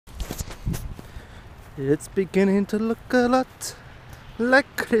It's beginning to look a lot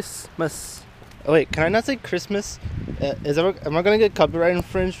like Christmas. Oh wait, can I not say Christmas? Am I gonna get copyright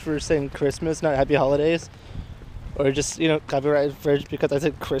infringed for saying Christmas, not Happy Holidays? Or just, copyright infringed because I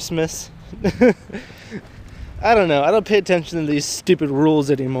said Christmas? I don't know. I don't pay attention to these stupid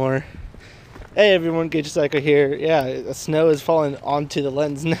rules anymore. Hey everyone, Gage Psycho here. Yeah, the snow is falling onto the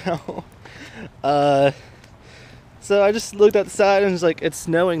lens now. So I just looked outside and was like, it's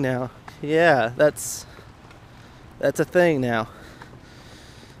snowing now. Yeah, that's a thing now.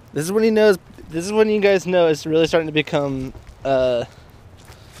 This is when you guys know it's really starting to become like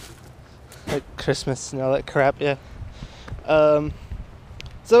Christmas and all that crap, yeah. So I'm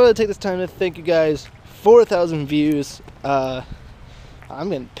gonna take this time to thank you guys. 4,000 views. I'm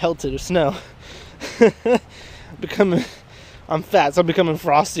getting pelted with snow. I'm fat, so I'm becoming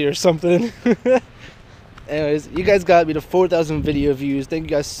frosty or something. Anyways, you guys got me to 4,000 video views. Thank you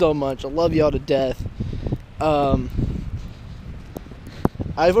guys so much. I love y'all to death.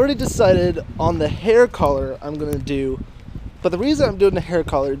 I've already decided on the hair color I'm gonna do, but the reason I'm doing the hair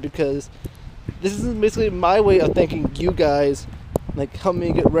color is because this is basically my way of thanking you guys, like help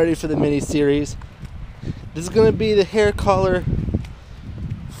me get ready for the mini series. This is gonna be the hair color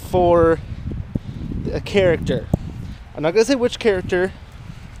for a character. I'm not gonna say which character,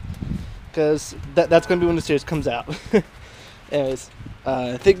 because that's gonna be when the series comes out. Anyways,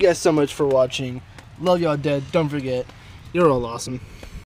 thank you guys so much for watching. Love y'all dead. Don't forget, you're all awesome.